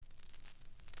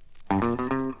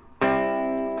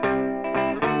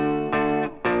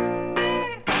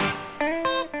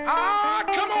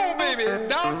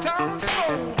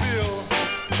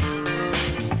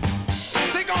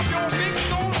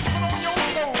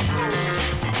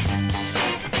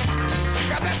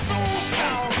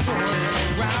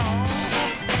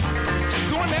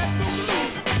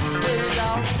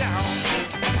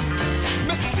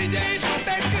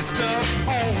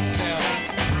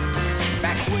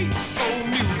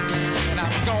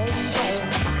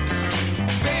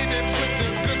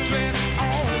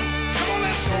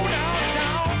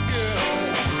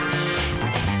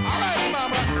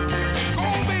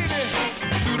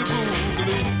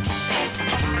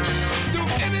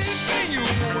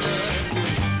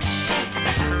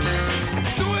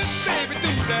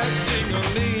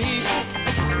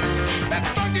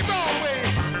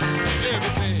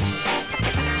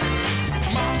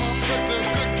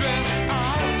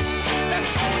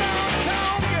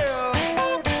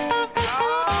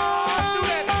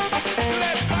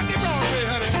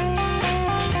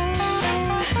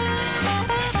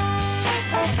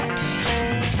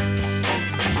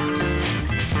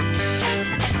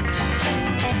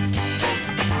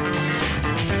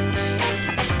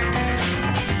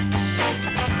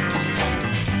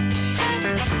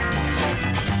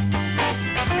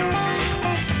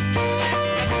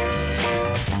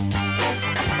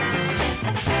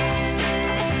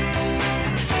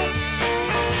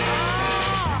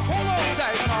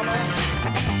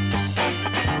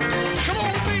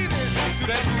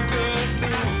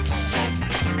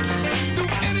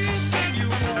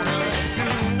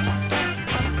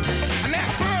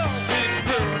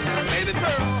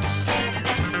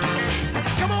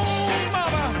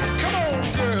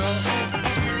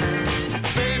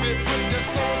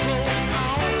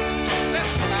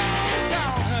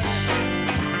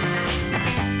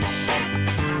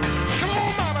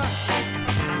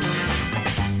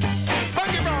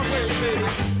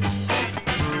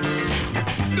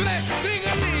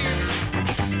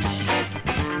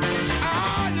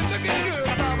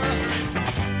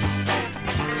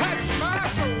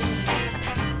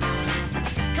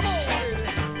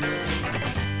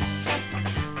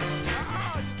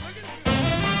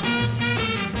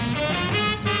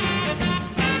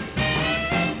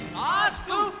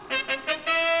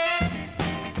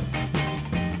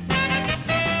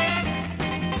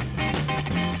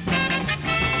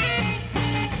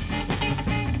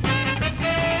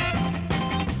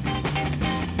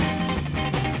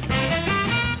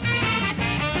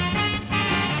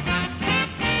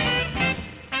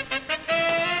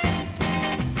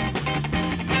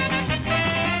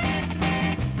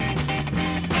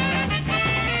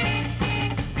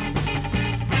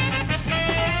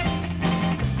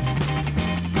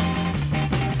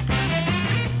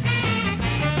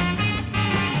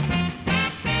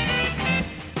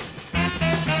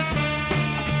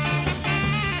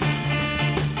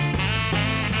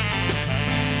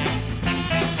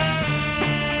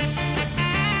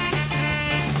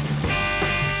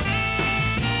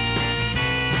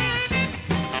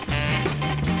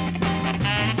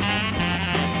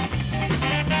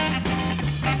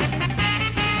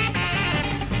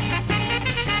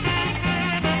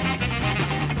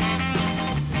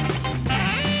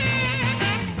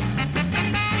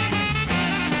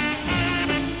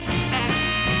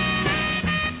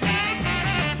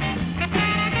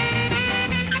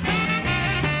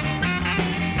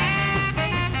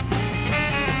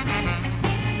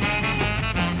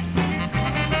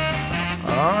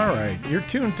You're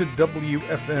tuned to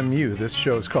WFMU. This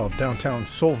show is called Downtown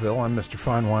Soulville. I'm Mr.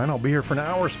 Fine Wine. I'll be here for an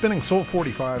hour spinning Soul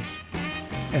 45s.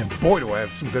 And boy, do I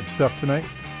have some good stuff tonight.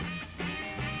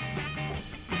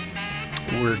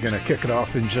 We're going to kick it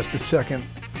off in just a second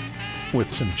with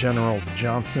some General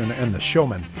Johnson and the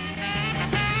Showmen.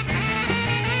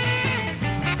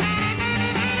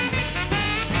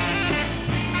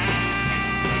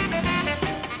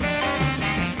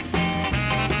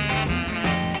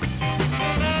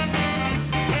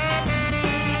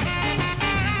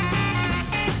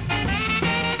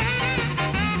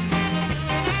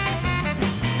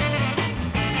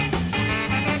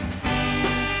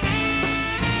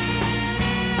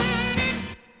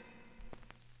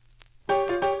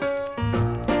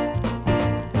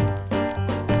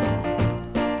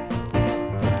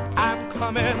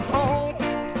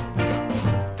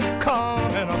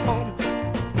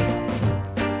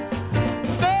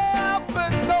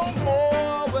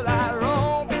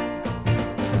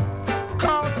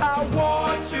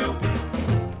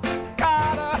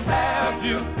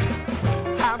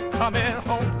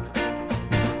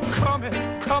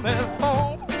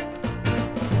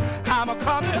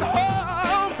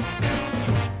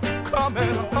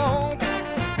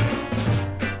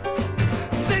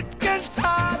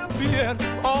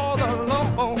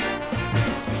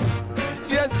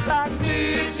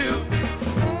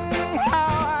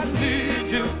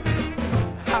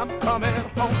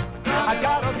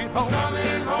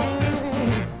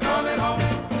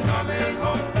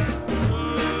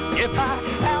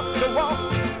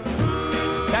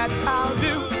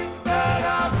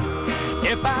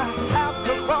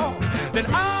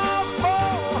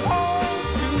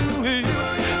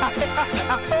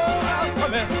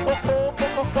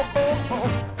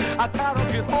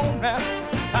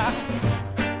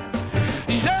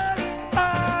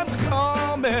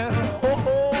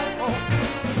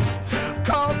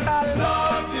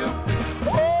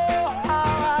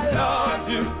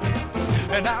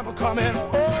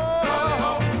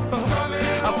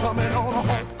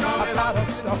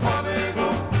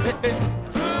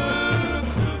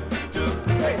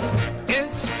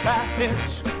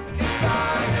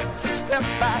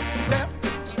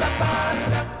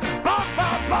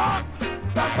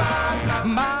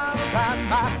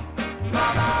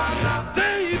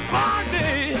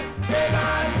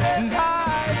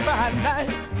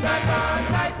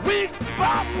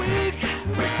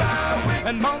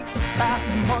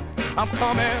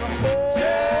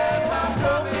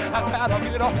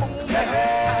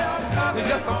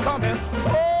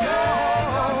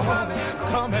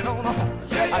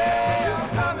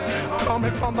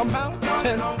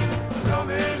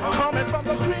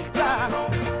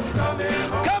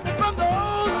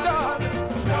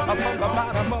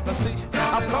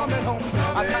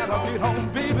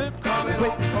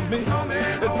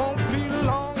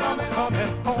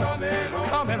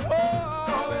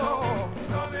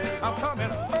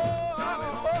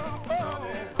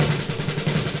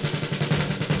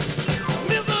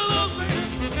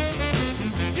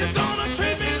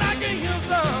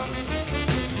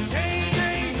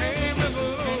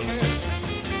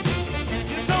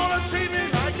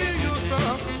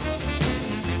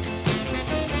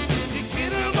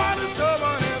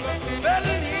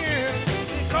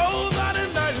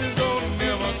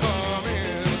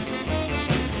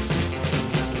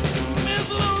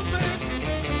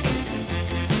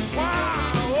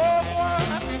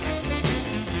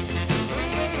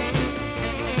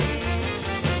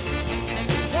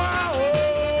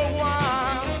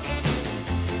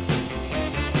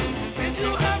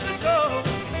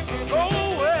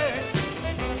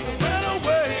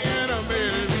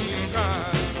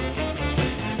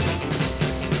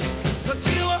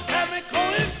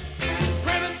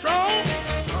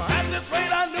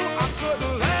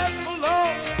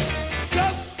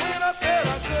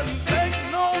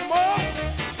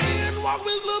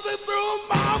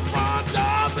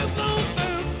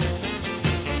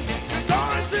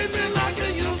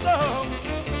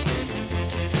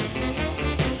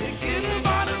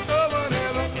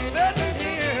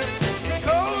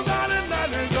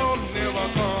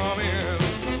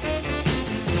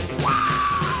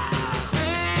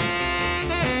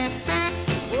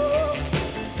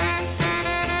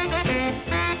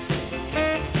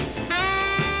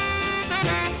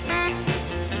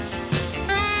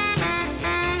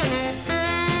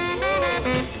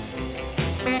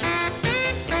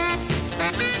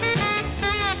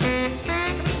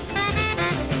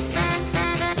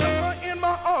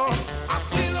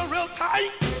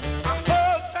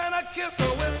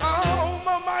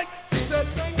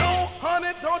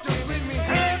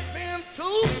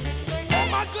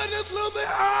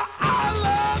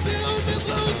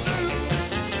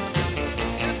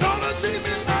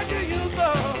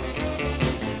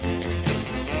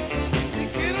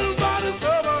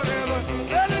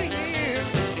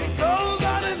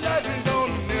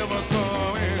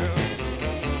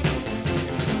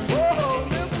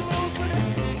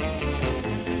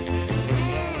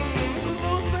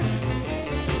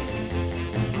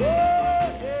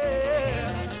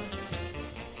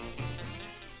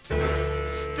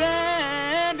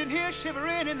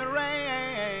 shivering in the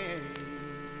rain.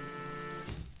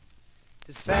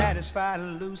 To satisfy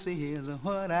Lucy, here's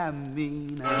what I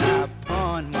mean. I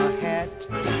pawn my hat,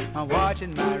 my watch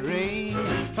and my ring,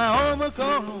 my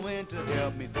overcoat and winter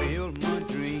help me fill my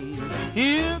dream.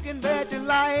 You can bet your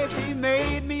life she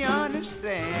made me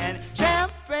understand.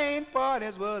 Champagne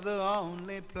parties was the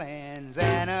only plans.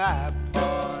 And I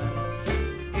pawned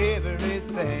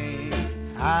everything.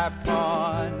 I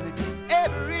pawned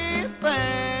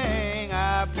everything.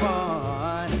 I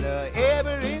pawned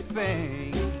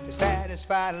everything. To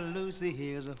satisfy Lucy,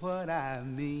 here's what I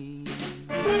mean.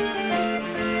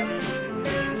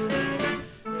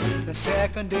 The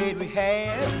second date we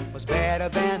had was better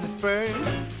than the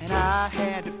first, and I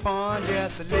had to pawn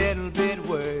just a little bit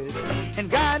worse. And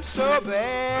got so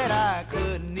bad I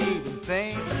couldn't even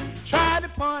think. Tried to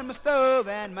pawn my stove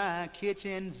and my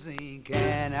kitchen sink,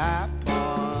 and I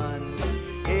pawned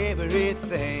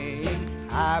everything.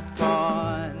 I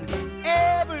pawned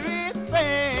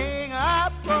everything.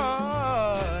 I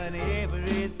pawned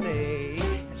everything.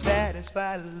 And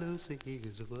satisfy Lucy,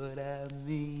 here's what I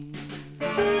mean.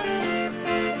 I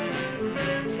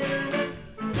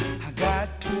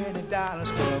got $20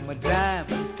 for my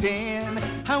diamond pin.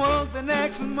 I woke the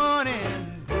next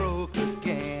morning broke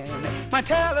again. My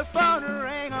telephone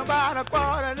rang about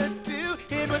 1:45.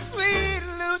 It was sweet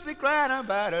Lucy crying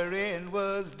about her rent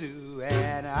was due.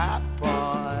 And I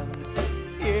pawned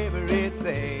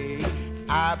everything.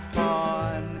 I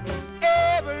pawned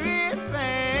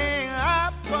everything.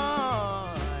 I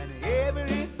pawned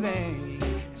everything.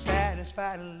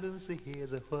 Satisfied Lucy,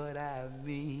 here's what I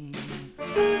mean.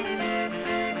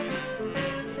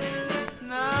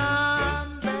 Now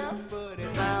I'm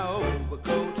barefooted, my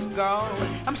overcoat's gone.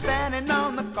 I'm standing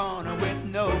on the corner with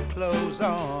no clothes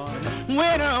on.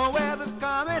 Winter weather's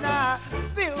coming, I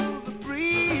feel the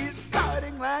breeze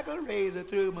cutting like a razor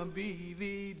through my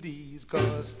BVDs.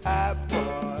 'Cause I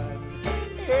pawned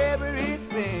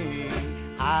everything.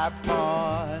 I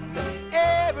pawned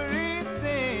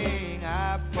everything.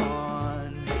 I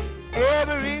pawned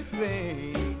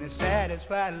everything. To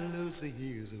satisfy Lucy,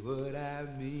 here's what I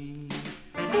mean.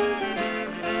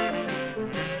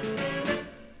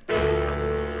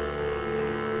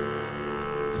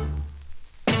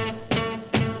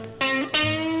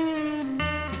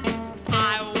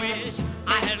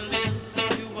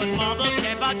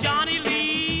 Johnny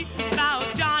Lee,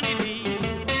 about Johnny Lee.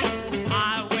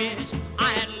 I wish I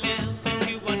had listened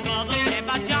to what mother said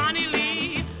about Johnny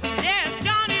Lee. Yes,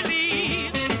 Johnny Lee,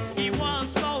 he was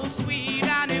so sweet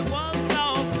and he was so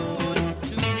good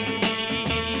to me.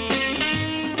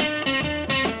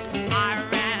 I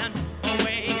ran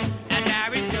away and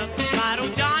married just to spite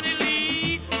old Johnny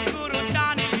Lee, good old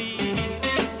Johnny Lee.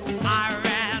 I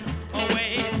ran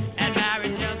away and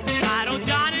married just to spite old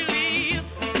Johnny Lee,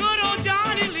 good old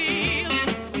Johnny Lee.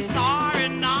 I'm sorry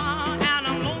now, and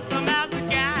I'm lonesome as a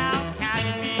gal can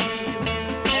be.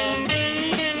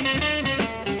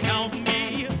 Help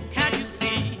me, can't you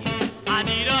see? I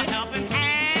need a helping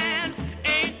hand,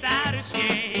 ain't that a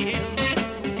shame?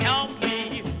 Help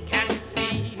me, can't you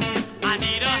see? I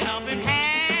need a helping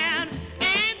hand,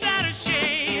 ain't that a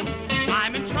shame?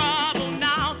 I'm in trouble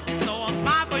now, so I'll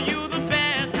smile for you the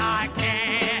best I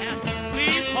can.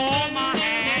 Please hold my hand.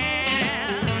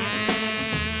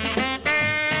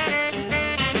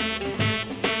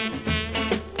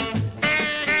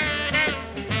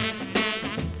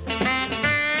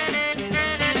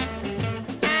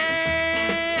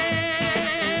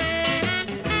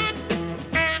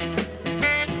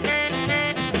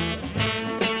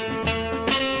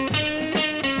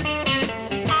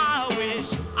 I wish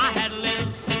I had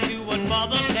listened to what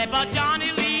mother said about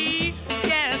Johnny Lee.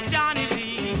 Yes, Johnny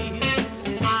Lee.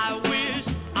 I wish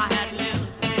I had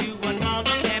listened to what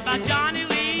mother said about Johnny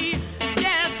Lee.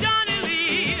 Yes, Johnny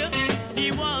Lee.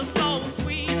 He was so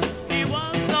sweet. He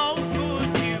was so good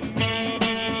to me.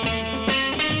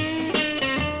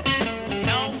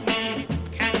 Help me,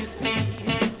 can you see?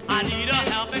 I need a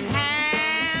helping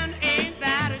hand. Ain't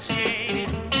that a shame?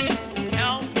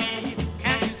 Help me,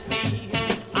 can you see?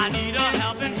 I need a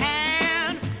helping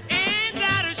hand. Ain't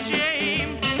that a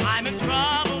shame? I'm in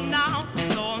trouble now,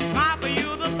 so I'll smile for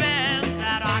you the best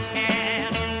that I can.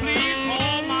 Please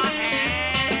hold my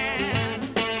hand.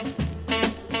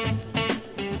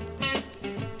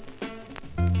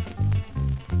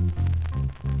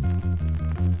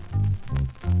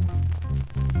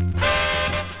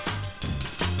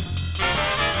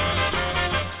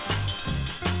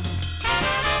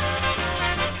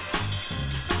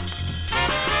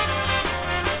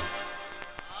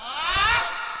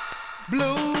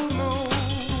 Blue moon,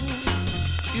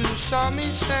 you saw me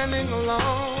standing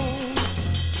alone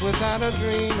without a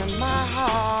dream in my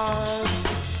heart,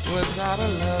 without a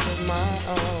love of my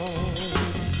own.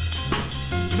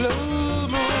 Blue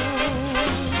moon,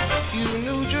 you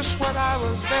knew just what I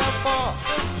was there for.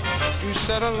 You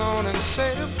sat alone and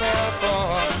say to bear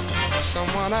for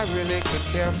someone I really could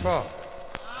care for.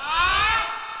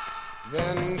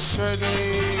 Then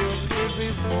certainly you appeared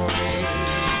before me,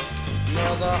 no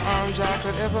other arms I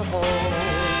could ever hold.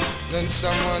 Then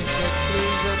someone said,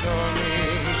 please adore me.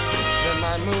 Then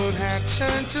my mood had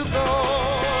turned to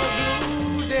gold.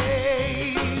 Blue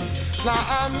days, now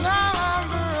I'm no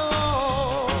longer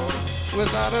alone,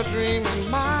 without a dream in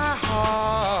my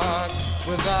heart,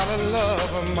 without a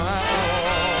love of my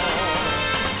own.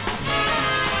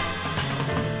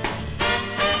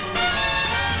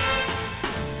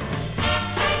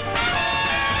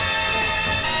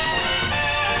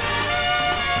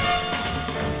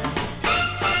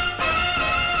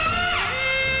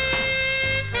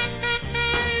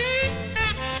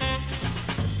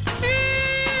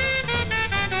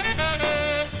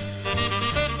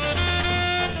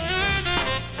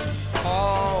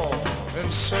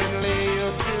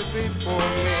 Before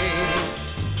me,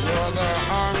 no other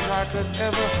arms I could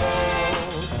ever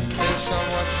hold. Then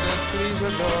someone said, please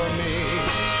adore me.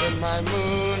 Then my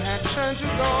moon had turned to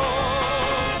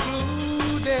gold.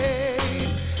 Blue day,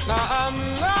 now I'm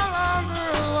no longer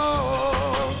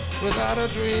alone, without a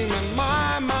dream in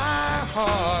my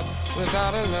heart,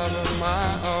 without a love of my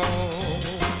own.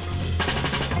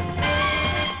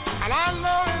 And I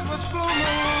know it was blue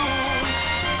moon,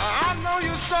 I know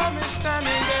you saw me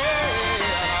standing there,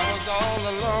 all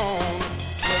alone,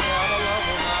 without a love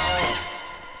of my own.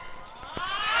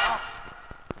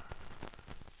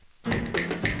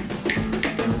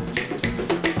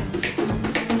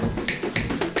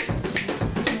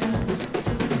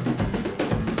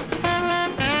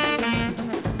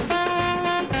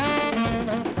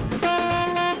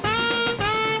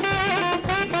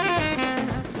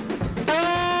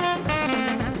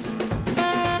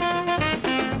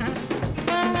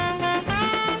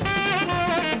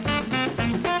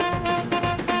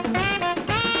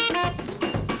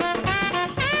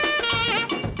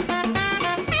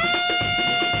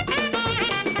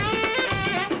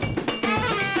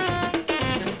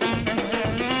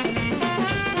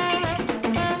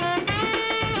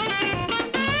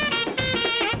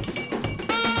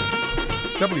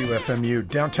 WFMU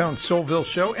Downtown Soulville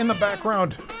show. In the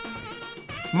background,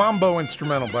 Mambo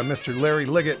instrumental by Mr. Larry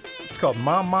Liggett. It's called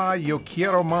Mama Yo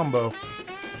Quiero Mambo.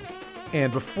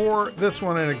 And before this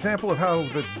one, an example of how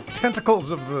the tentacles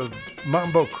of the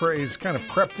mambo craze kind of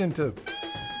crept into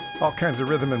all kinds of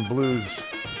rhythm and blues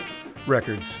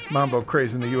records. Mambo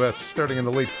craze in the U.S. starting in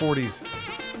the late 40s.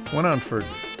 Went on for a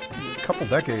couple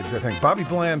decades, I think. Bobby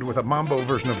Bland with a mambo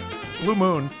version of Blue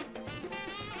Moon.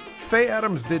 Faye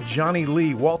Adams did Johnny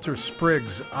Lee. Walter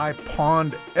Spriggs, I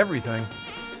Pawned Everything.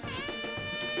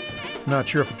 Not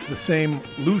sure if it's the same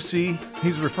Lucy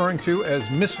he's referring to as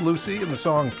Miss Lucy in the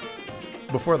song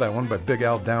before that one by Big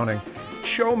Al Downing.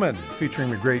 Showman, featuring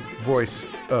the great voice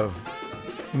of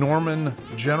Norman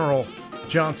General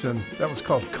Johnson. That was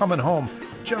called Coming Home.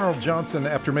 General Johnson,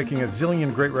 after making a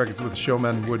zillion great records with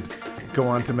Showman, would go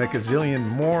on to make a zillion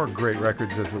more great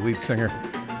records as the lead singer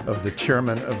of the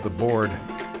Chairman of the Board.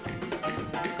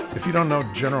 If you don't know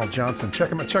General Johnson,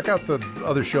 check him out. Check out the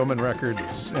other Showman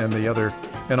records and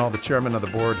all the Chairman of the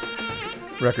Board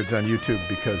records on YouTube,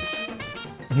 because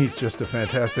he's just a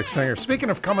fantastic singer. Speaking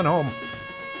of coming home,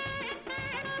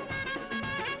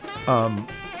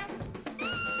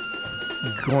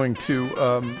 going to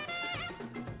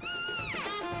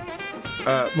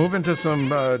move into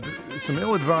some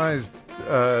ill-advised,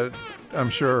 I'm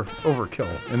sure,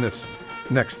 overkill in this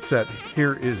next set.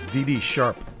 Here is Dee Dee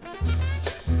Sharp.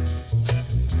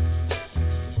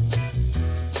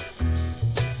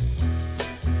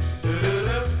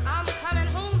 I'm coming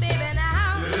home, baby,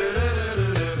 now.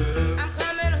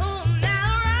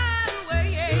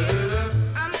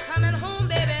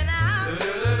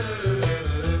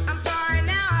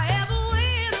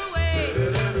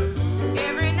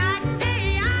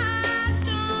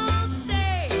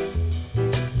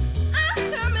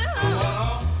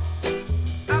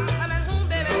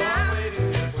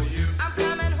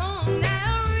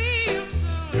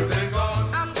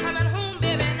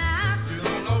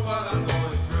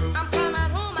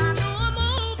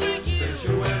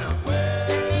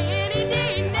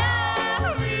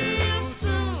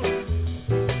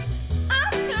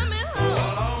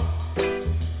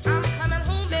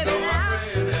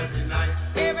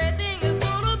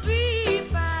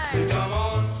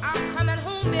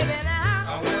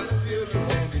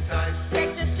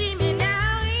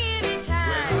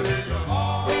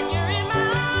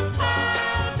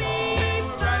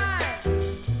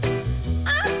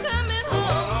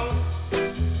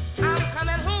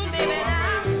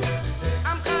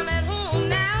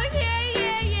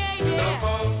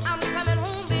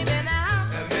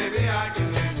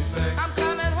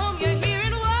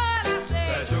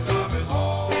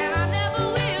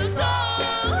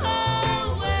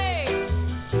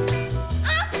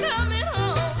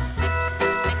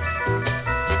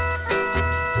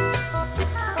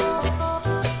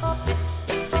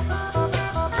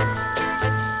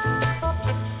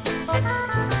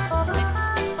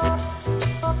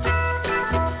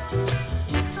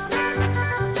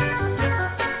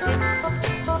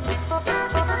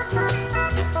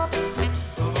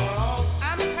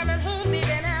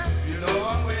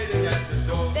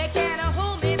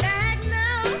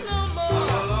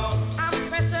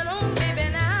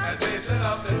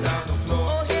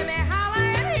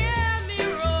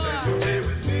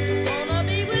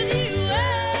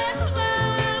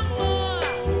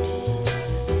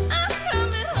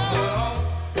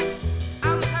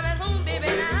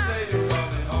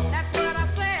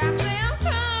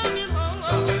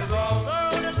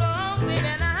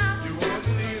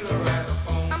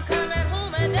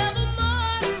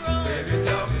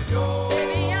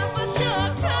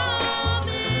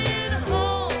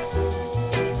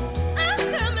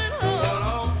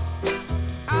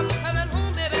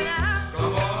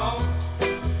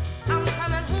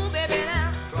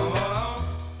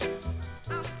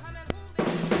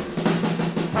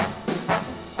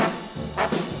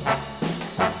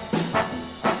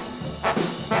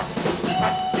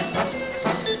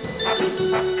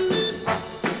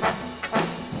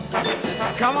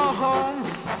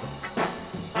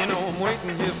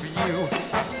 waiting here for you.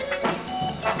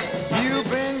 You've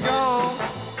been gone,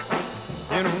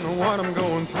 you don't know what I'm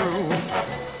going through.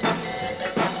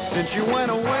 Since you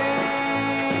went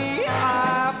away,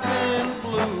 I've been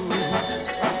blue.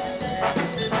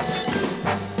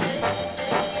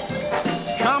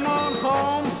 Come on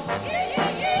home,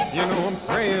 you know I'm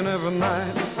praying every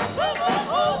night.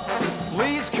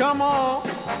 Please come on,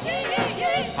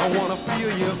 I wanna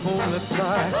feel you hold me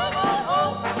tight.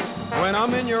 When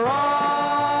I'm in your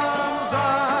arms,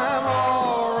 I'm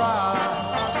alright.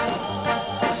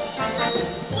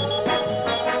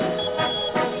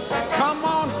 Come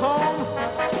on home,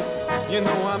 you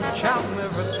know I'm counting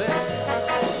every day.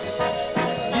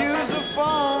 Use the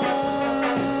phone,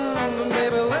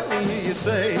 baby, let me hear you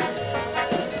say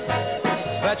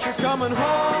that you're coming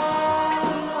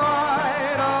home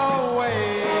right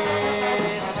away.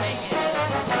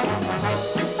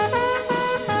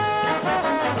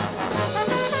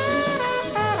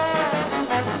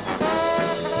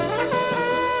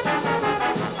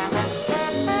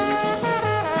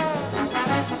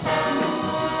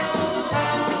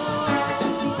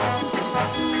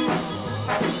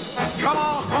 Come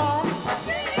on home,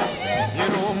 you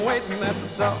know I'm waiting at the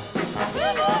door.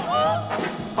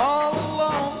 All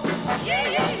alone,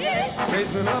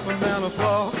 pacing up and down the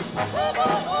floor.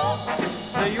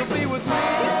 Say you'll be with me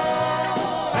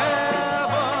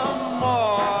evermore.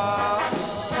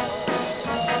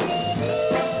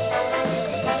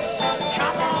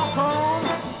 Come on home,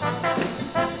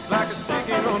 like a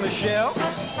chicken on the shelf.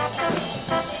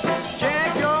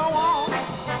 Can't go on,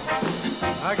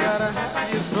 I gotta have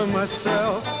you for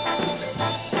myself.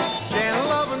 Can't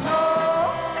love nobody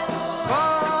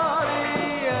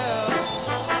else.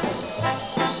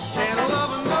 Can't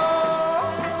love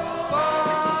nobody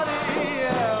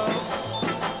else.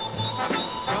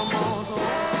 Come on home,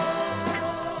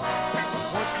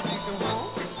 won't you come home?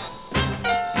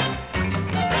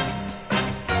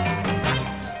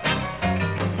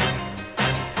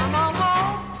 Come on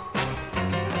home,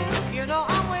 you know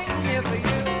I'm waiting here for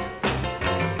you.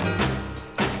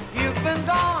 You've been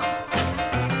gone,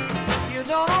 you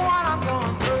don't know what I'm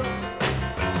going through.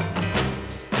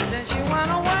 Since you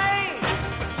went away,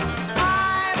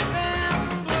 I've been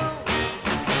blue.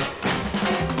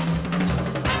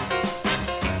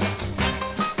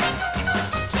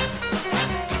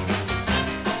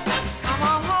 Come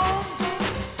on home,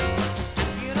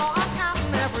 you know I'm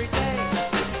counting every day.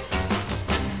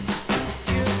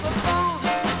 Use the phone,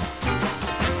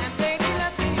 and baby,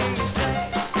 let me hear you say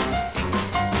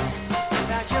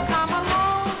that you're coming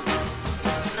home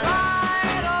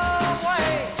right away.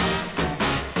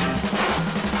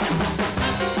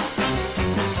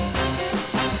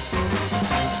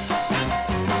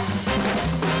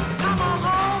 Come on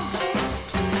home,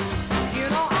 you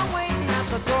know I'm waiting at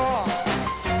the door.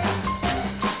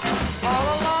 All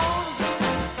alone,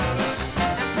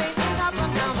 and pacing up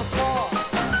and down the floor.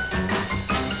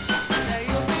 Say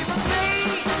you'll be with me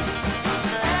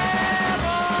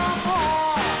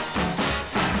evermore.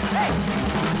 Hey!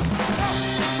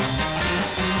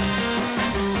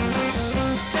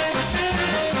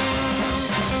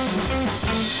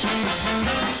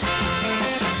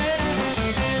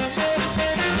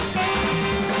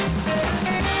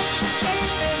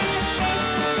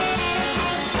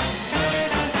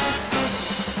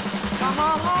 Come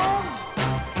on home,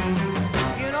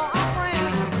 you know I'm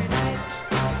praying every night.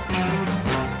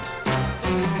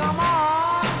 Please come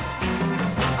on,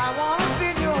 I wanna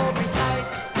feel you hold me tight.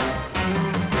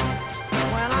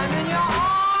 When I'm in your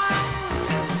arms,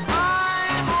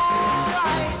 I'm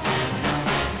alright.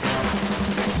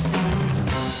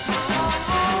 Come on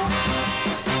home,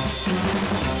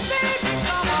 baby,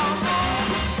 come on home.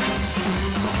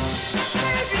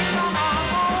 Baby, come on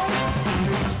home.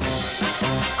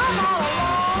 I'm all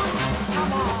alone.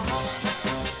 Come on home.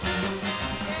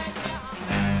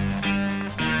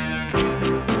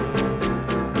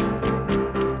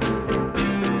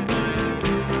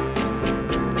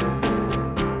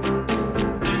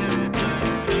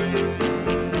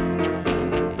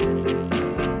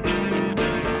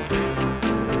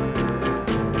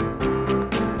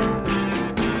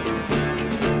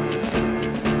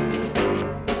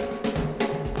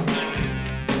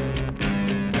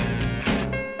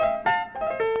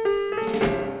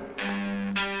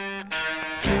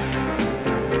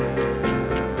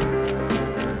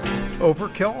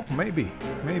 Overkill? Maybe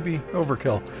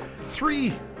overkill. 3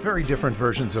 very different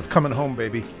versions of Coming Home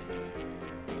Baby.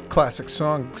 Classic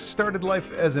song. Started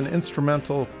life as an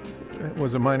instrumental. It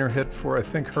was a minor hit for, I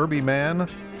think, Herbie Mann.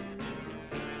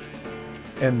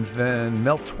 And then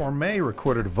Mel Torme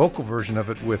recorded a vocal version of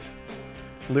it with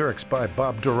lyrics by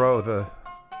Bob Dorough, the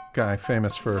guy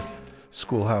famous for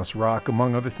Schoolhouse Rock,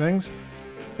 among other things.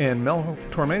 And Mel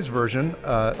Torme's version,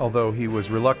 although he was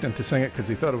reluctant to sing it because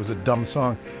he thought it was a dumb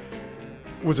song,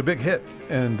 was a big hit,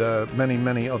 and many,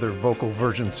 many other vocal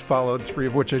versions followed, 3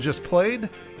 of which I just played.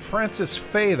 Francis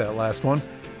Faye, that last one.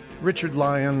 Richard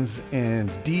Lyons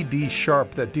and D.D.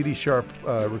 Sharp. That D.D. Sharp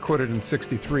recorded in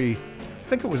 63. I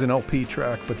think it was an LP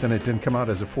track, but then it didn't come out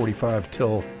as a 45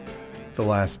 till the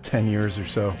last 10 years or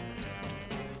so.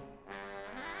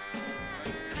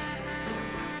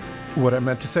 What I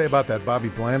meant to say about that Bobby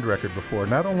Bland record before,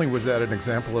 not only was that an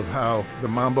example of how the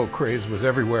mambo craze was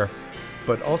everywhere,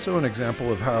 but also an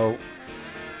example of how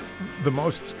the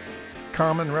most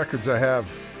common records I have,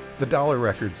 the dollar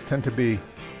records, tend to be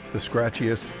the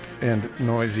scratchiest and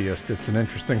noisiest. It's an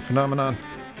interesting phenomenon.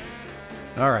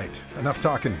 All right, enough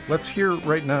talking. Let's hear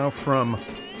right now from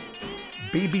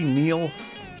Baby Neal.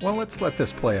 Well, let's let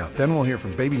this play out. Then we'll hear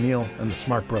from Baby Neal and the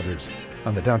Smart Brothers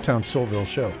on the Downtown Soulville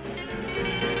Show.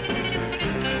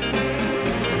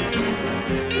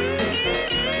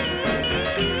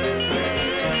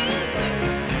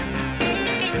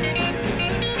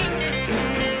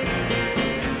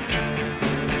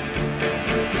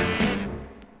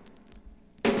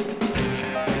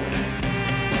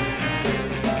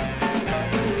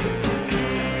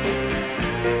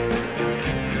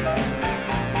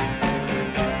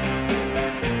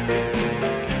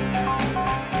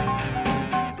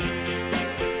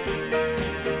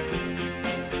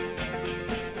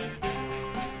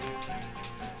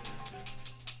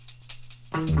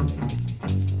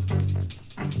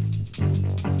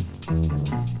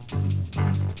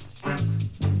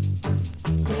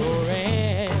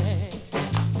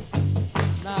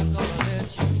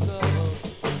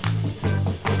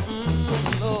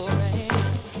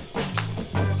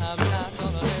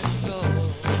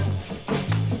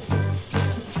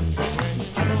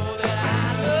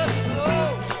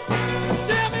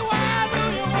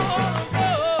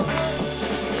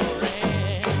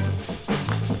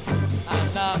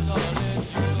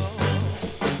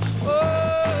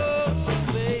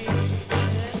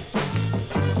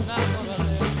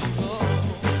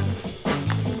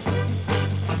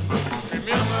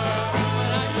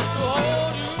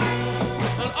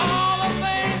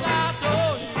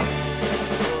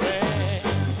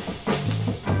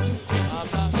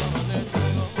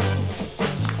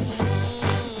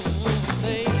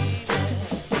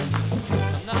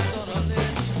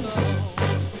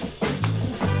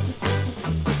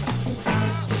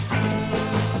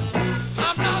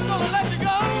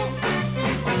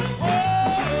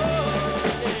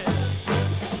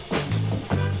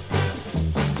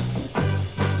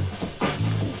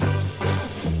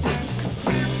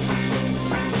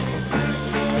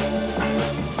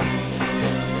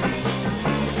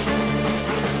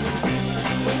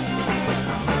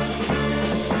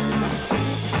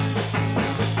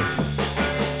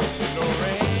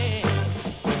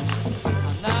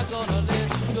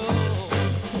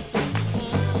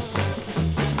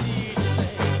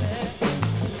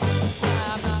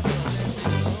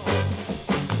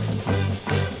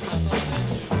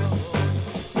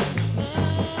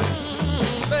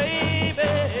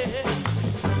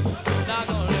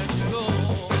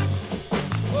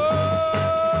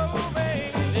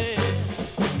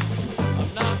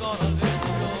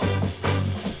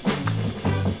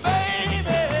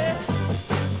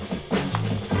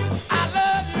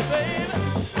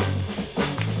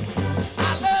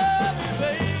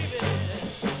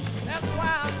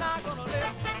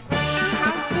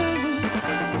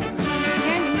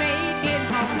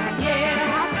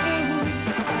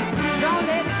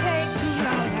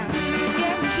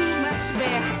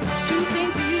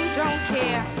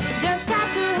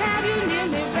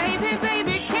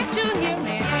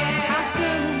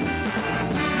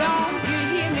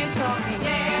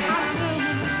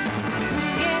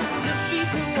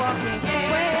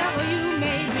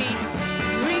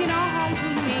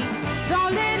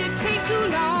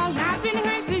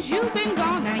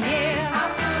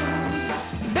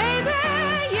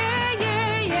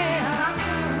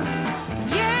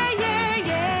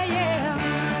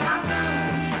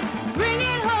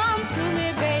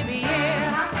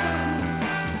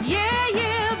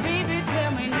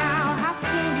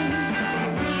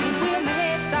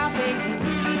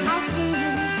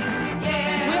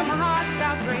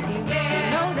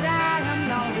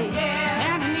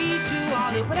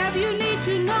 Whatever you need,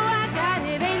 you know I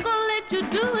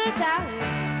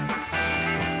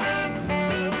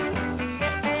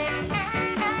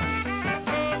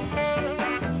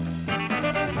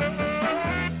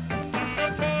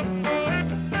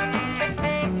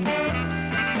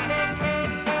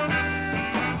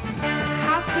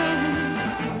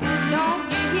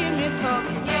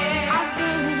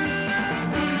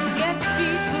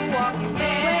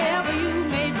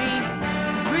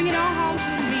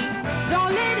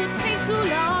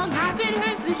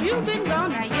you've been gone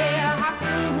now, yeah, how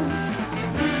soon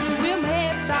will my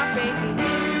head stop aching?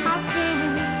 How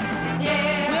soon,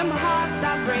 yeah, will my heart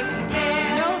stop breaking?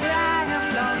 Yeah, know that I am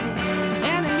lonely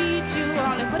and I need you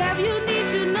only. Whatever you need,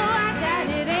 you know I got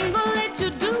it. Ain't gonna let you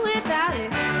do without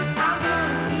it. How soon,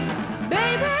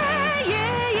 baby,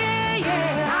 yeah, yeah,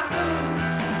 yeah. How soon,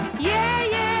 yeah,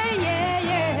 yeah, yeah,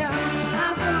 yeah.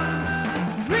 How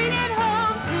soon, bring it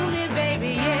home to me,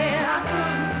 baby, yeah. How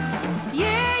soon,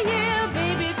 yeah, yeah,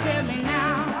 baby, tell me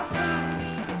now.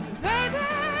 Baby,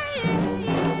 yeah,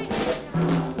 yeah.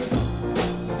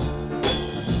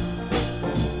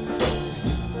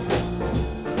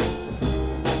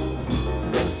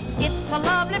 It's a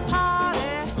lovely party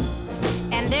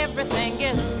and everything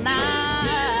is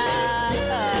nice.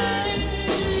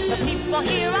 The people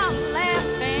here are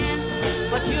laughing,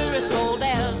 but you're as cold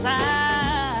as ice.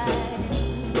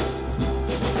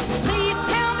 Please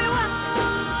tell me what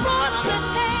brought on the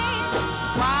change.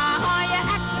 Why are you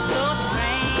acting so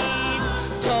strange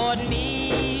toward me?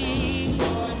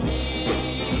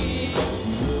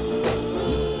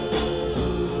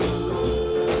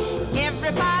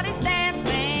 Everybody's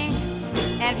dancing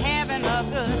and having a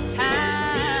good time.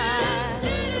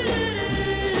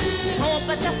 Oh,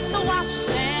 but just to watch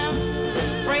them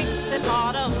breaks this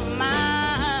heart of mine.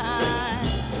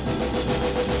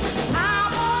 I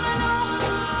wanna know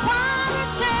why the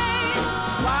change.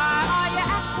 Why are you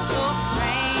acting so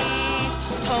strange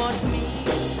towards me?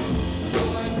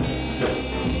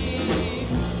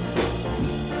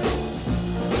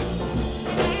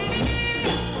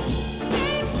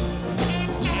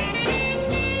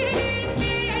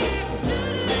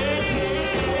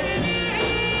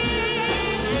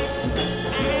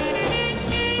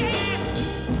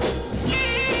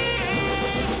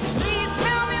 Please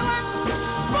tell me what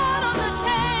brought on the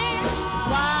change.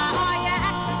 Why are you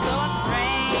acting so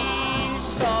strange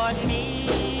toward me?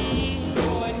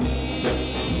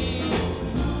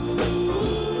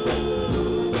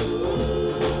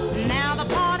 Now the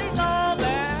party's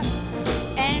over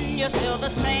and you're still the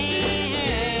same.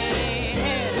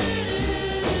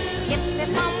 If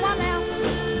there's someone else,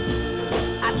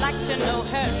 I'd like to know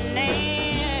her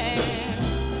name.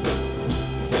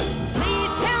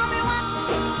 Please tell me what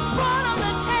brought on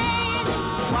the change.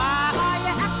 Why are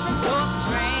you acting so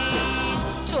strange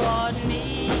toward me?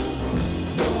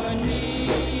 Toward me.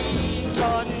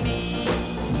 Toward me.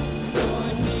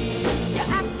 Toward me.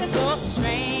 You're acting so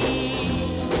strange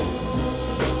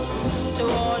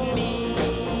toward me.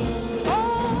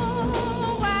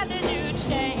 Oh, why did you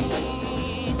change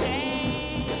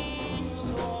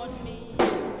toward me?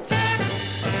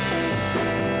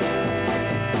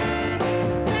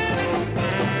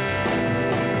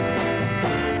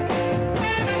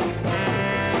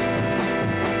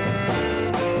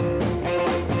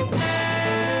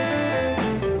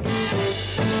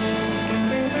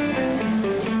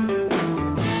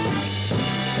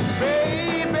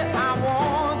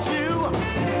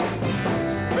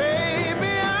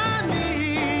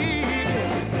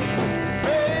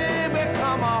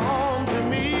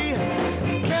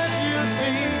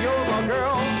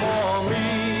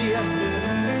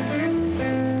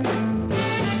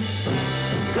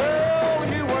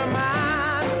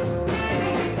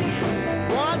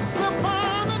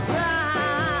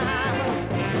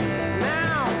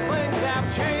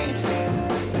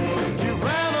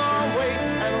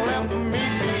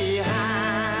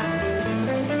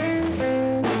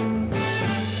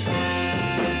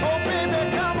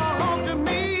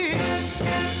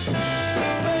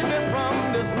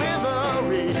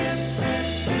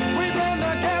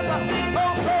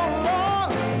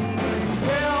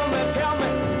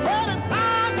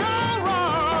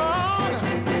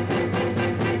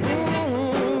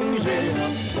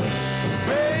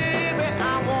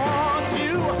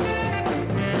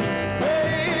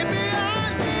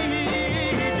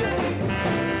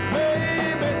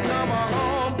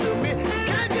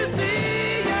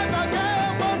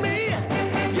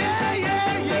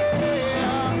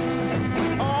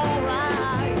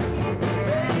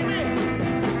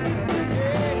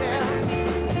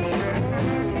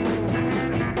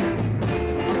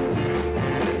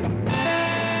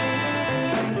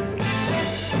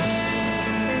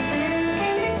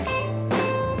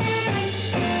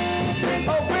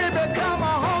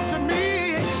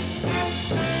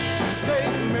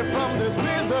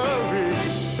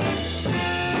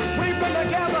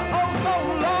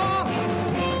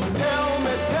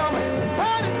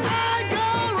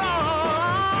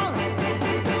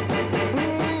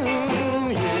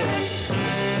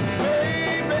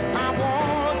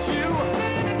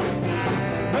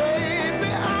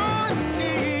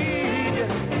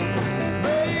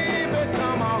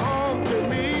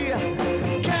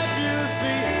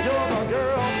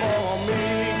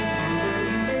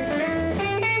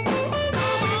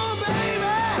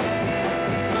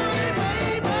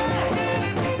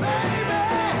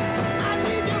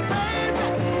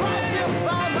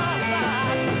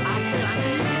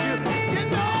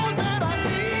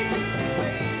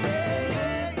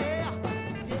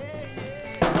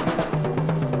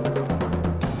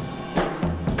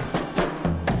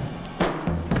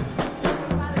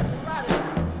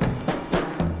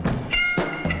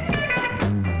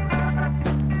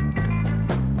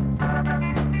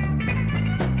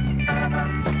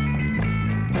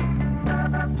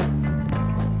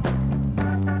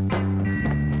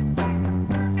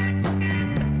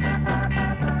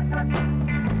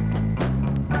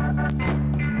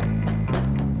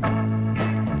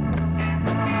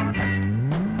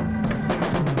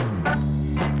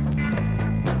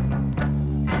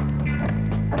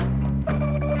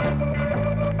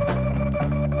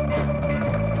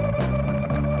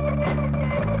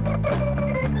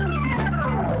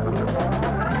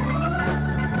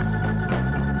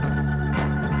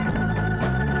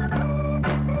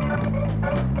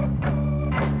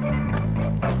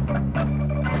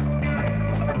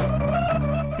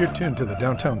 You're tuned to the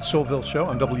Downtown Soulville Show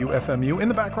on WFMU. In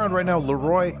the background right now,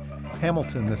 Leroy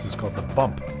Hamilton. This is called The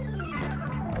Bump.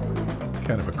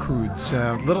 Kind of a crude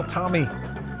sound. Little Tommy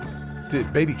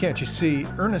did Baby Can't You See.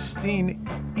 Ernestine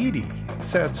Edie,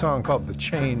 sad song called The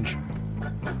Change.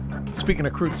 Speaking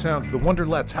of crude sounds, the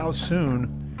Wonderlettes, How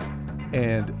Soon,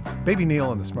 and Baby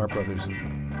Neil and the Smart Brothers,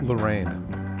 Lorraine.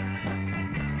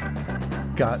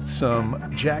 Got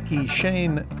some Jackie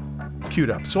Shane queued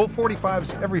up. Soul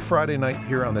 45s every Friday night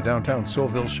here on the Downtown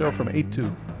Soulville Show from 8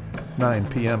 to 9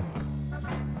 p.m.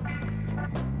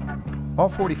 All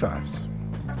 45s,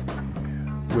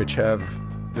 which have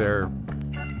their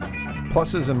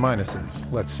pluses and minuses,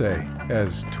 let's say,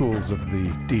 as tools of the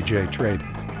DJ trade.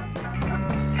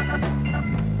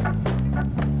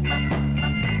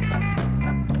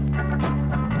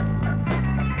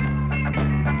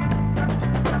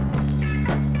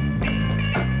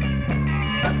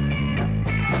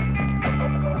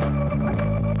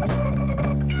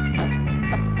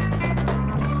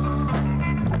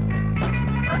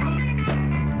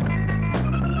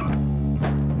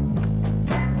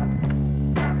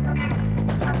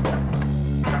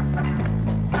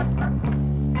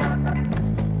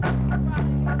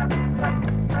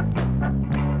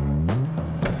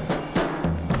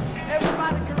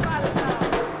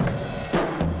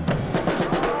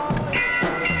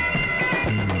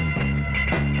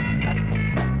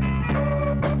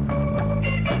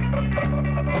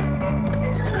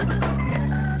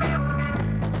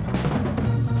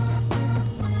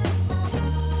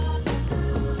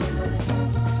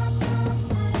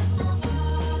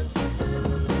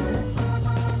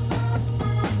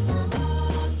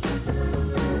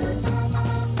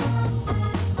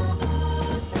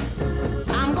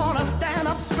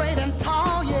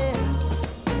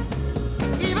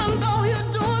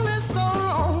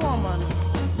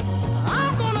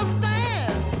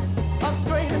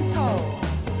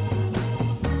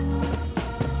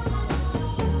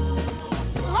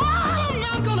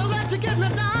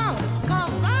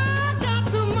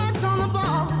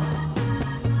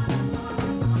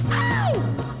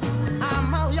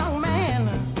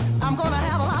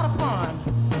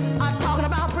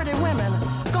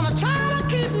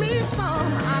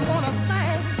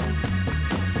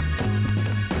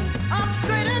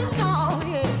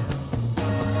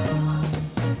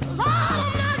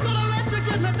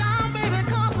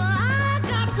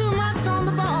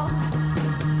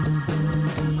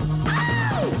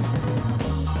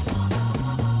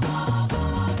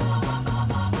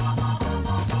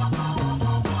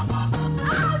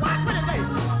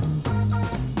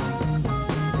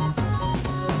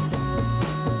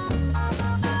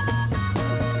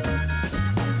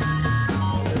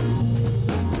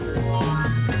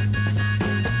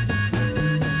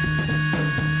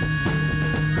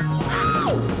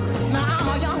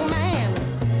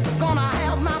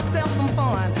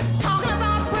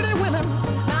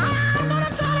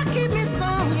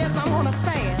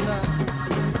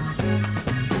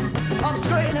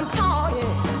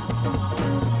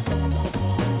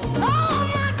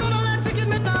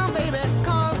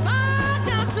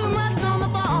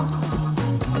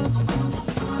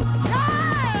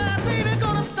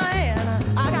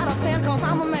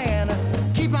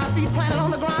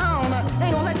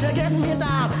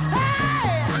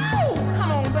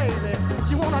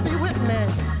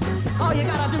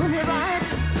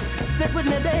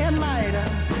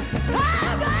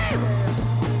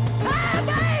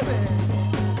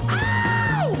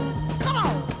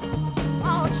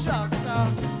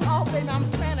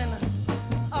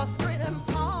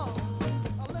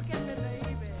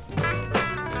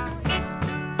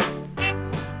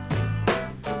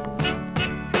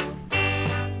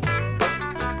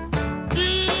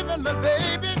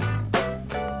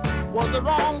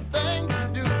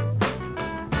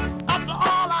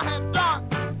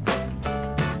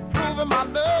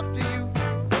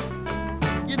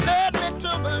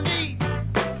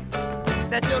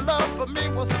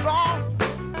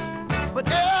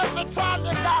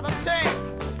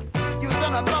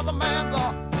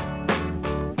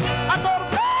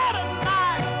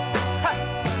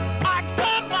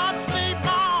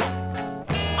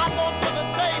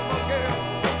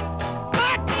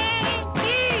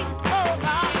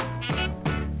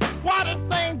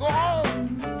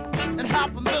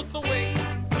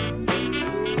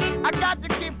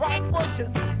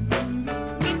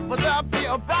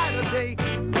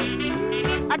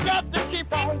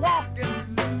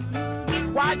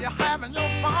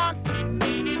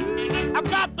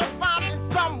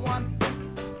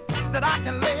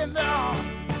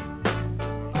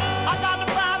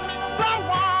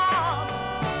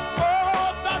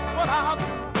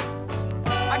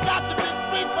 I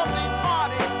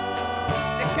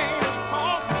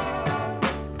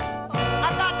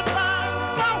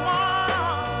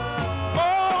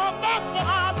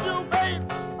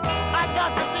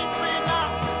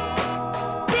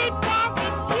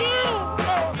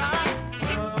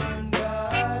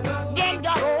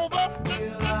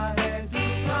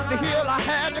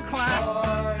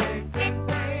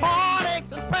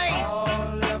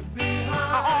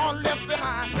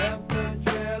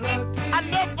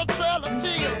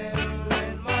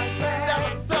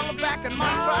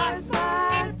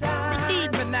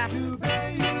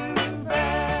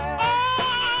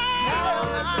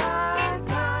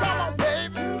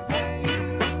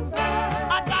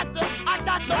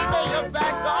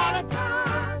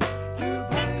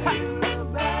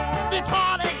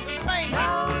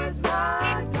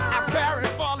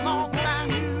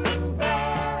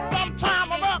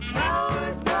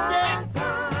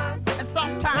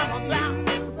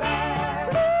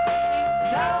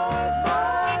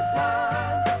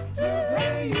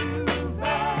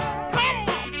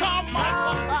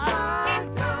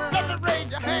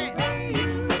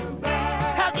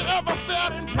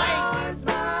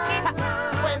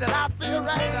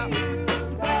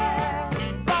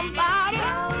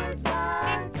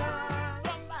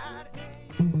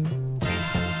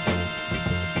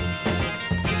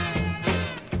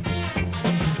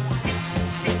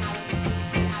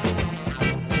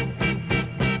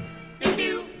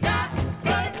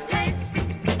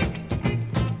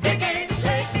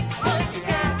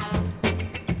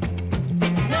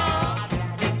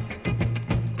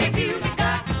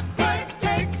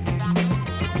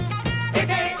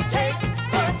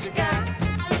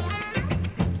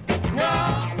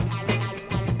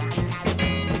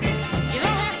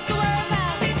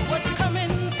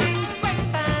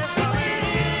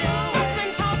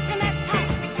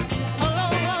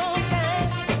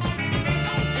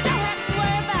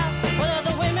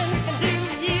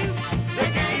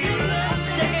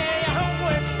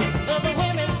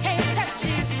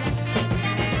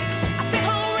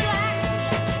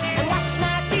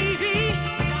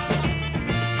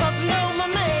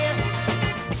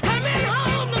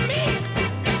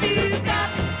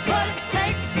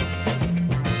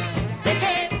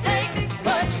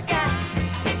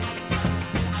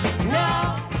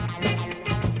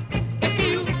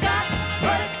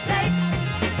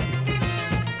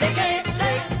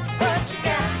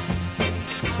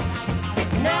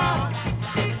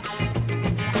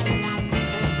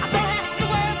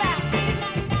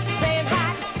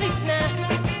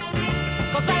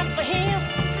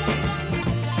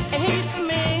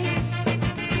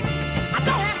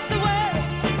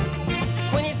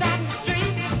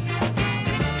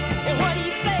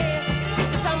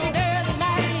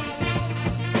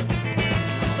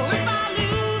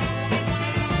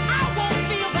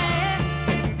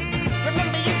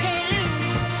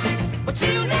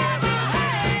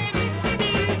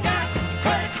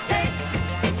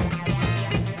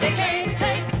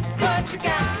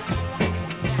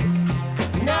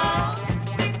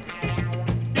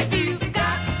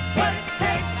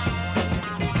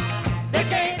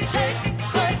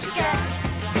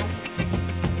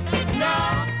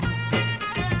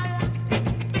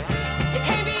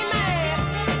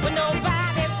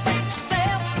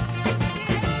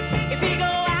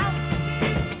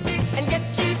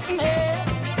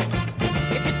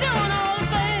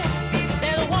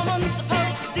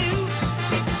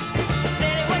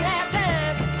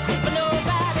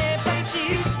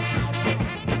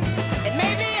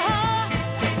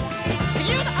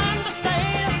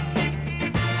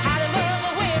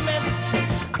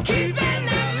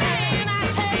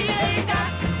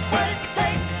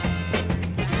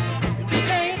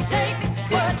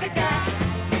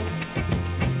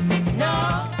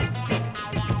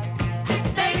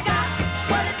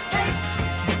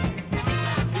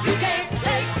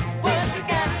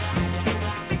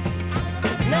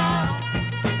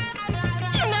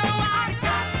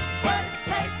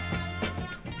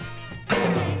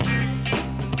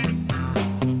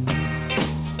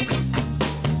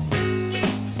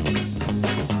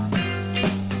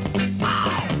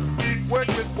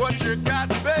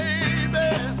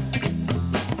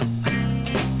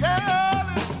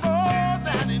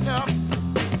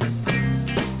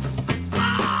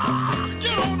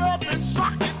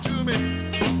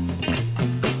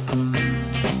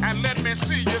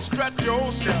Stretch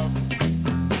your step.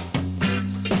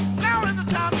 Now is the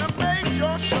time to make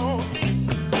your show.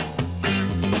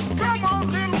 Come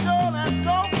on, little girl, and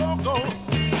go, go, go.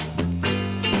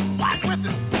 Walk with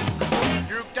it.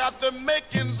 You got the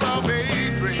makings of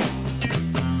a dream.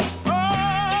 Oh,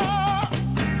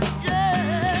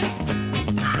 yeah.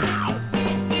 Ow.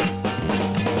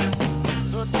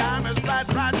 The time is right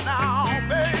now,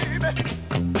 baby.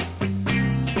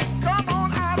 Come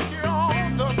on out here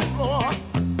on the floor.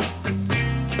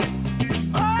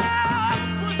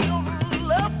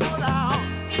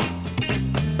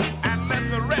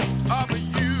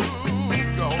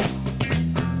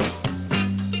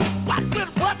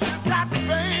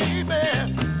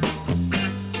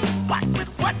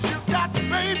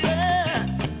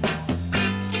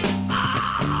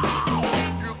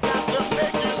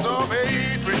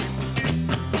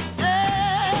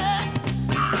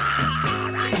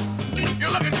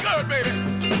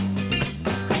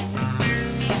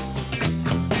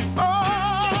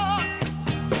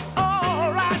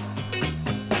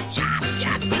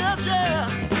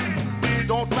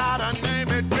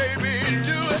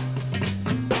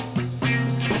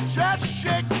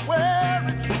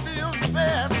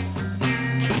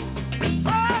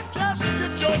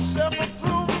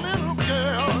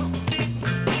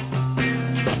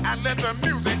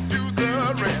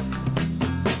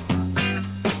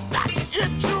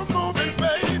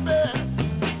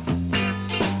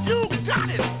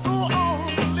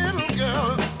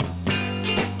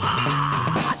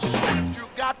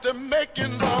 The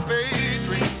makings of a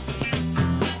dream.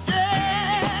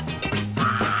 Yeah.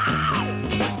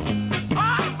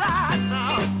 All right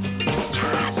now.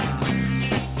 Yes.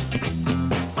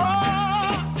 Oh.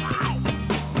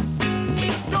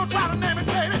 Don't try to name it,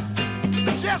 baby.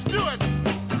 Just do it.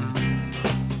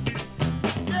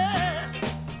 Yeah.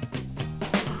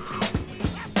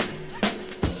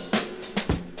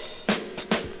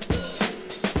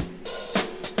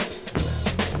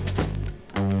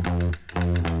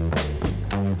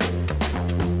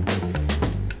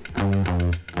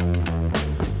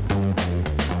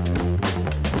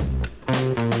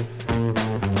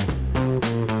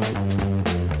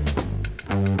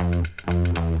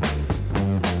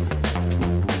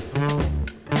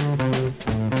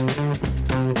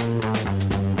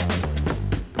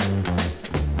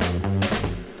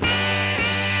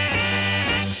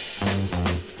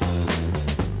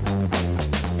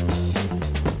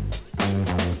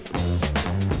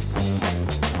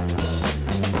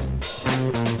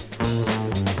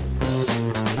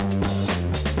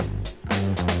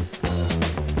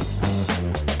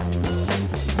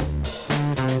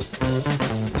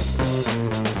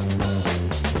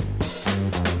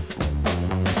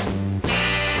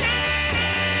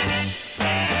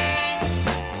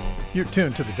 You're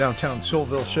tuned to the Downtown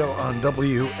Soulville Show on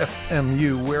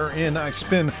WFMU, wherein I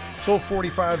spin Soul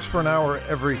 45s for an hour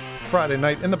every Friday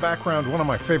night. In the background, one of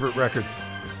my favorite records.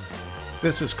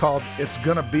 This is called It's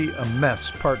Gonna Be a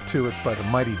Mess, Part 2. It's by the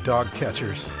Mighty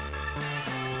Dogcatchers.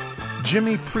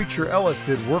 Jimmy Preacher Ellis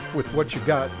did Work With What You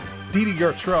Got. Dee Dee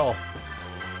Gartrell,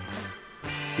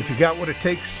 If You Got What It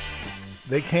Takes,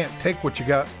 They Can't Take What You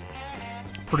Got.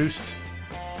 Produced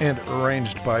and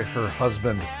arranged by her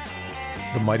husband,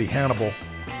 the Mighty Hannibal.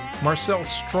 Marcel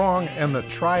Strong and the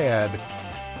Triad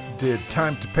did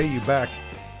Time to Pay You Back.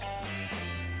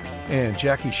 And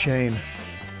Jackie Shane,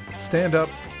 Stand Up,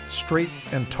 Straight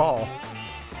and Tall.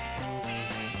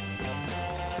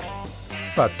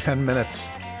 about 10 minutes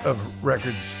of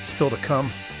records still to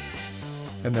come,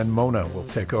 and then Mona will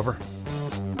take over.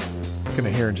 Going to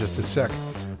hear in just a sec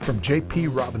from J.P.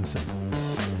 Robinson.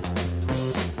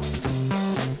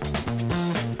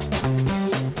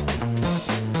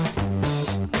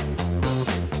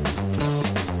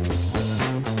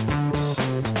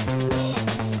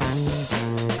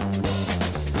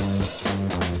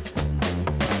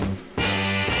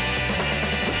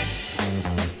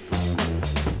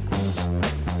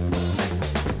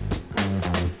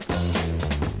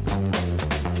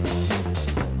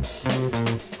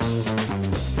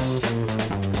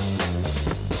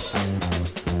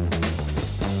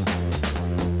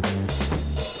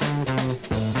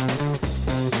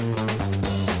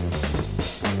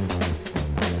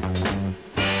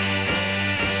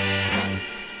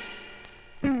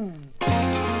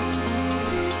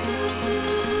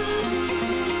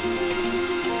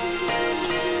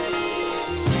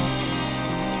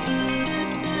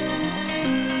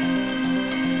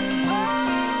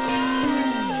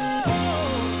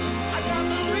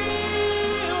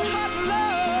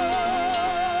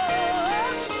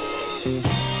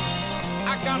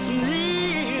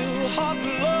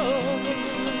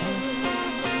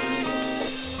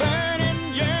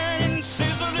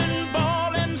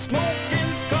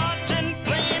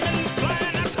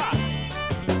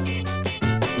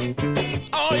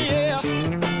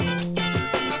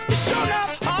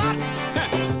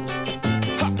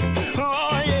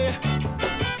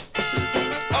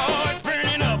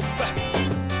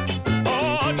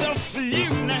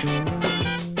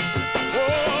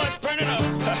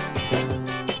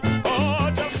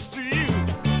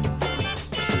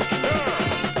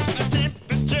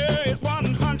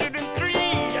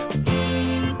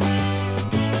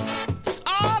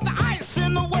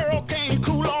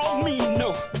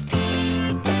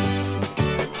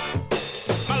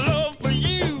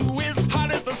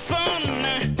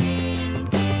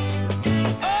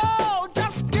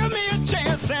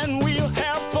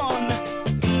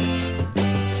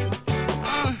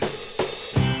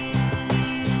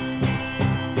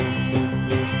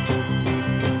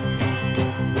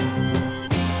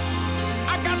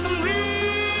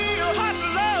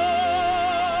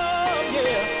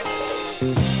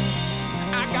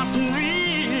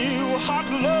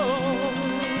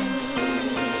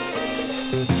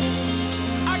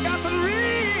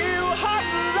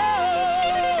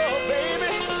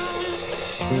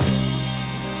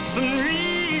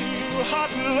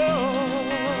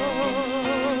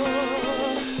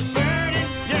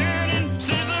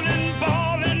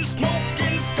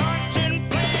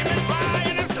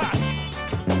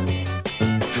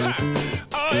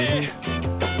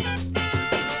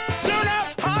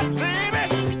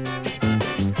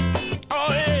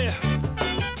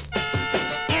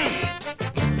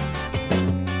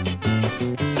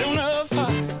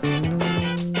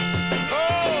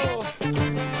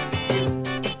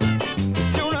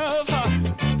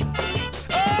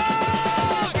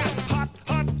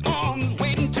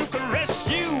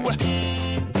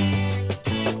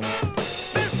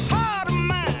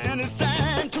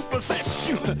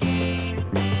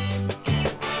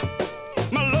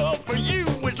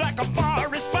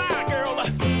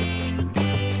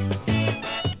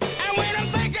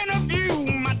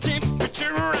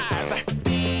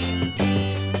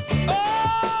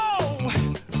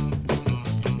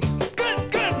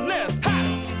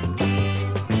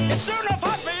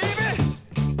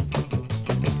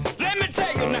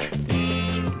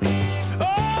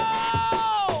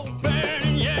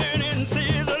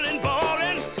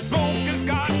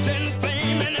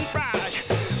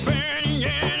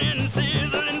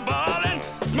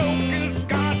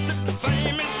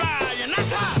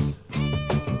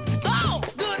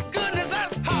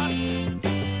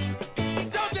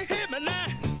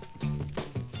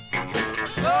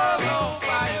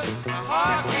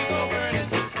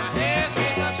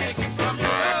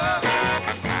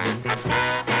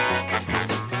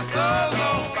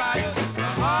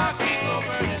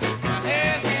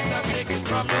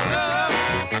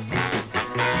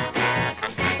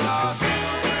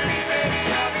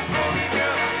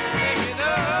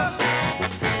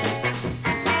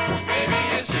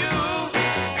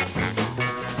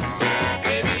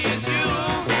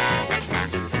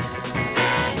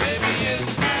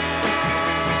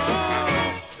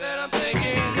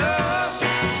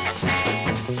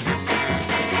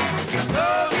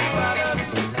 So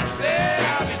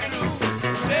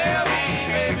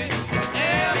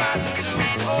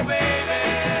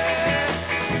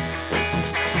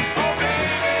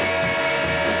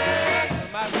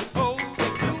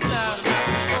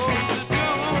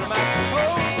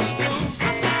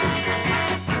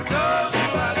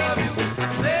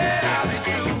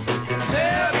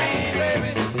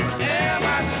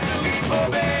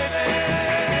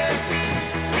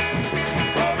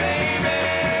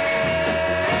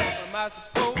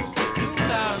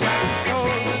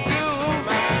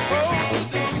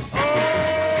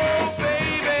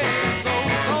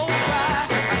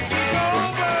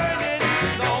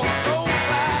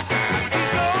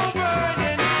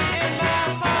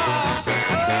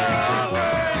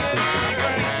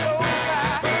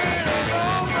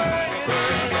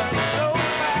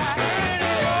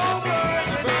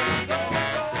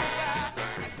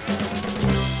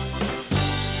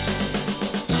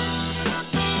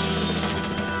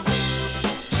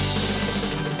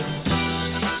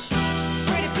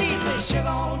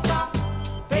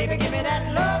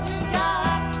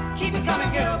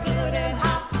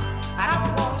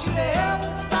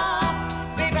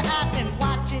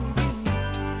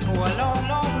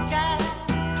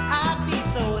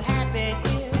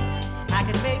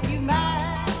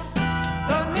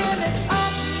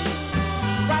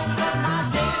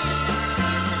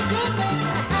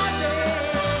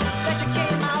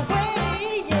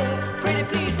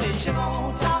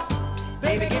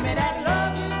me that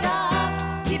love you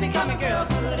got. Keep it coming, girl,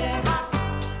 good and hot.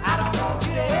 I don't want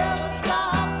you to ever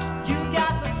stop. You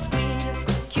got the sweetest,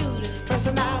 cutest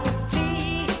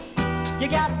personality. You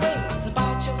got ways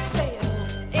about yourself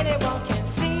anyone can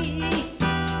see.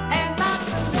 And not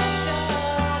to mention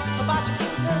about your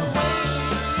cute little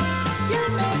ways. You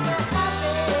make me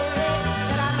happy.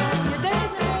 And I know your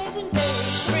days and days and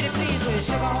days. Pretty please with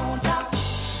sugar on top.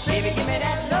 Baby, give me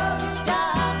that love you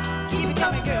got. Keep it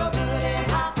coming, girl, good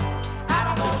and hot. I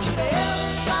don't want you to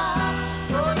ever stop.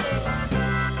 Oh, yeah.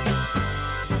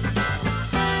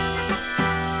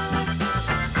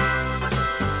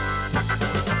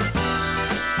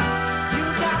 You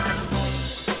got the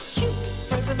sweetest, cutest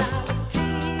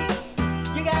personality.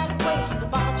 You got ways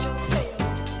about yourself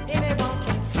anyone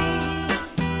can see.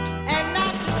 And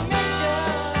not to mention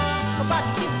about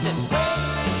your cute little ways.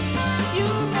 You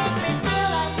make me feel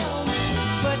like home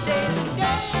for days and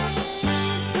days.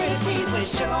 Pretty please with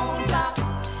sugar on top.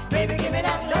 Baby, give me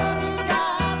that love you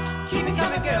got. Keep it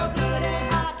coming, girl, good and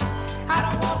hot. I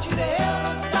don't want you to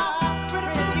ever stop. Pretty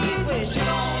please with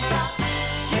sugar on top.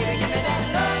 Baby, give me that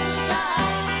love you got.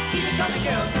 Keep it coming,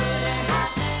 girl, good and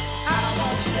hot. I don't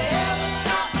want you to ever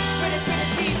stop. Pretty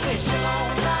please with sugar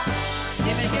on top.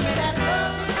 Give me that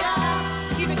love you got.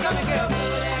 Keep it coming, girl,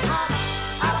 good and hot.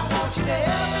 I don't want you to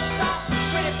ever stop.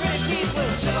 Pretty please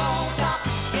with sugar on top.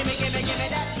 Give me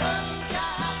that love you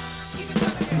got. Keep it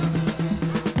coming, girl.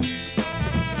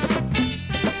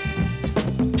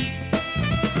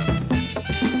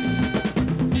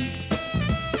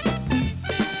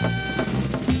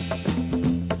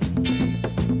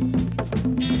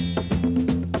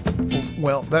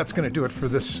 Well, that's going to do it for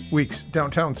this week's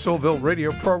Downtown Soulville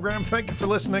radio program. Thank you for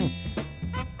listening.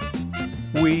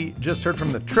 We just heard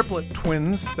from the Triplet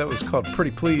Twins. That was called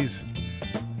Pretty Please.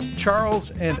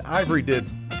 Charles and Ivory did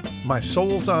My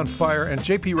Soul's on Fire, and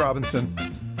J.P. Robinson,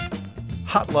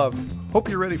 Hot Love. Hope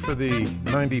you're ready for the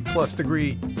 90-plus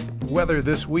degree weather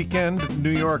this weekend,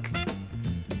 New York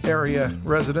area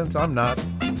residents. I'm not.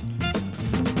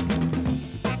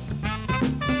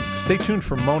 Stay tuned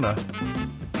for Mona.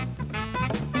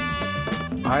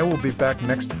 I will be back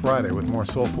next Friday with more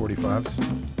Soul 45s.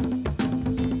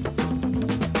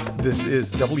 This is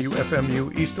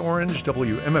WFMU East Orange,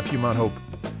 WMFU Mount Hope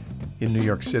in New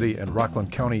York City and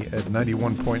Rockland County at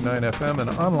 91.9 FM and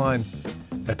online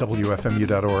at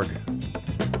WFMU.org.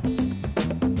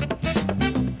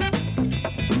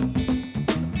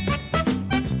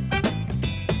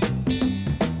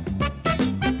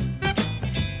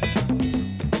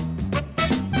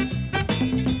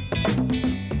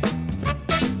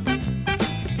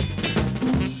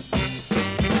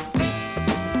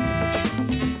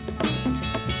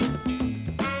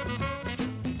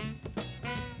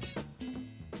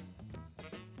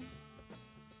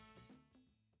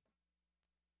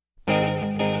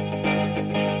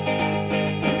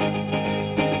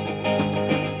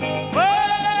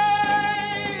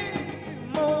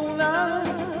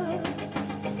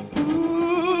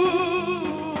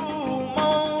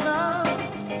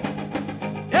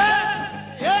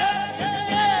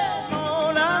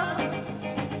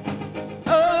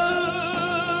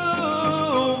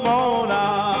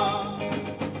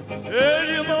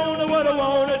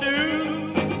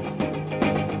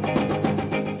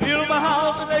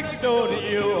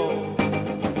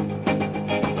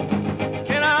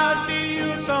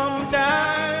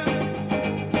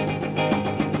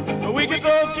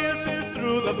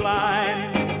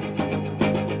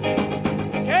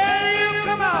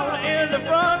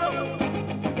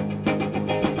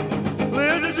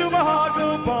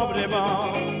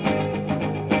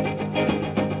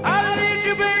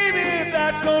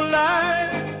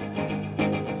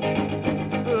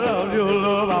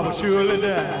 Surely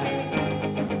die.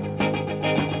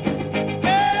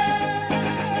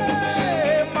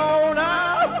 Hey, Mona,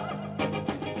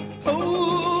 ooh,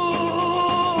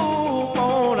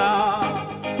 Mona,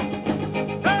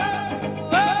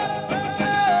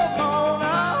 hey,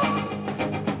 Mona,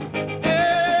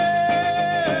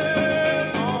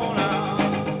 hey, Mona.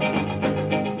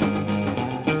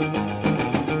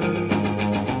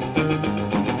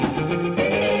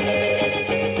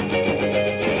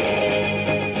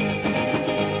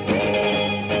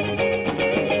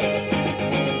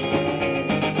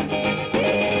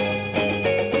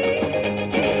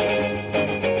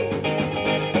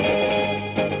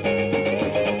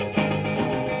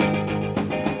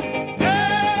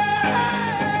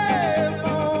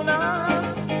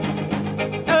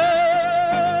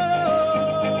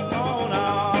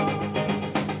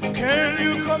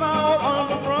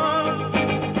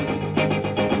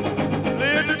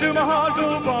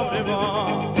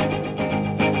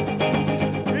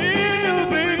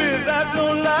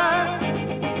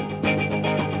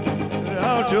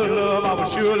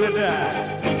 surely die.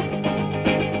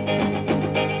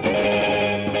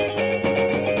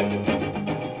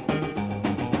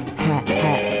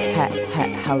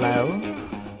 Hello,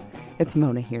 it's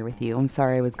Mona here with you. I'm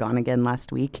sorry I was gone again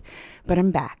last week, but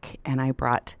I'm back and I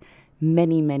brought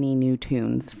many, many new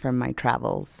tunes from my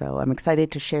travels. So I'm excited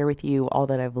to share with you all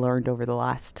that I've learned over the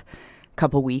last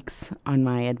couple weeks on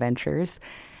my adventures.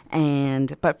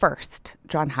 But first,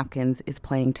 John Hopkins is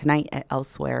playing tonight at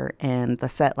Elsewhere, and the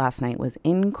set last night was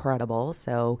incredible.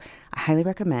 So I highly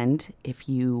recommend, if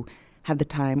you have the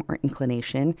time or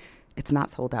inclination. It's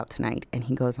not sold out tonight, and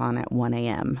he goes on at 1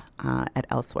 a.m. At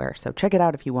Elsewhere. So check it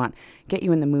out if you want. Get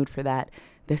you in the mood for that.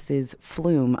 This is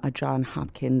Flume, a John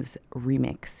Hopkins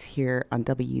remix here on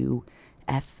WFMU.